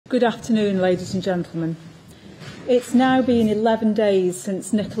Good afternoon, ladies and gentlemen. It's now been 11 days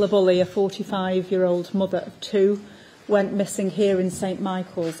since Nicola Bulley, a 45-year-old mother of two, went missing here in St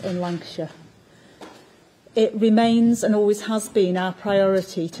Michael's in Lancashire. It remains and always has been our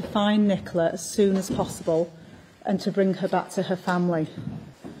priority to find Nicola as soon as possible and to bring her back to her family.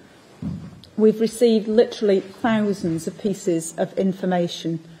 We've received literally thousands of pieces of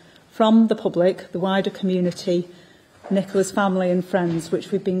information from the public, the wider community, Nicola's family and friends,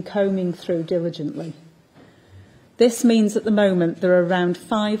 which we've been combing through diligently. This means at the moment there are around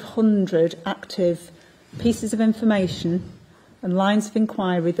 500 active pieces of information and lines of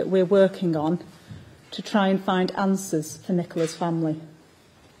inquiry that we're working on to try and find answers for Nicola's family.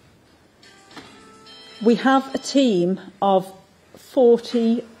 We have a team of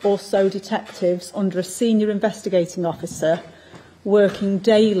 40 or so detectives under a senior investigating officer working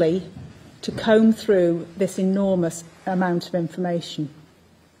daily to comb through this enormous amount of information.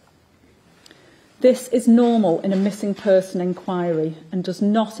 This is normal in a missing person inquiry and does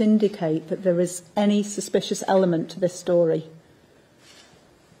not indicate that there is any suspicious element to this story.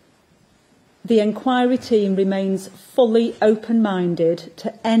 The inquiry team remains fully open-minded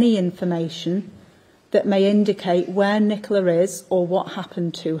to any information that may indicate where Nicola is or what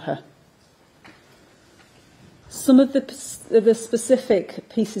happened to her. Some of the specific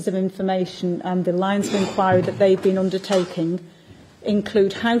pieces of information and the lines of inquiry that they've been undertaking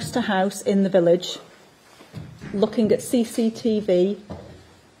include house to house in the village, looking at CCTV,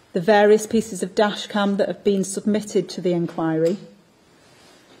 the various pieces of dashcam that have been submitted to the inquiry,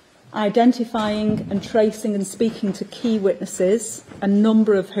 identifying and tracing and speaking to key witnesses, a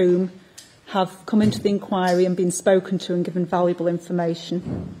number of whom have come into the inquiry and been spoken to and given valuable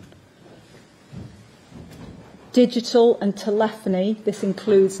information. Digital and telephony, this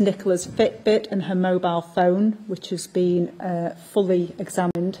includes Nicola's Fitbit and her mobile phone, which has been fully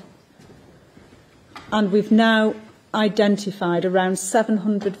examined. And we've now identified around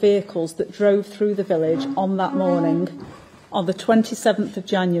 700 vehicles that drove through the village on that morning, on the 27th of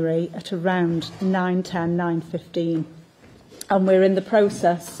January at around 9:10, 9:15. And we're in the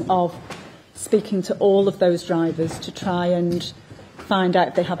process of speaking to all of those drivers to try and find out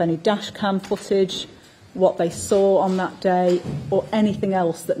if they have any dashcam footage, what they saw on that day, or anything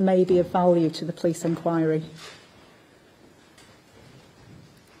else that may be of value to the police inquiry.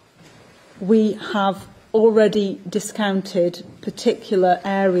 We have already discounted particular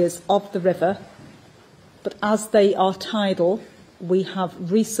areas of the river, but as they are tidal, we have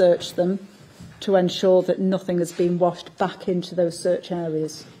researched them to ensure that nothing has been washed back into those search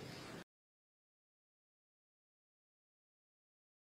areas.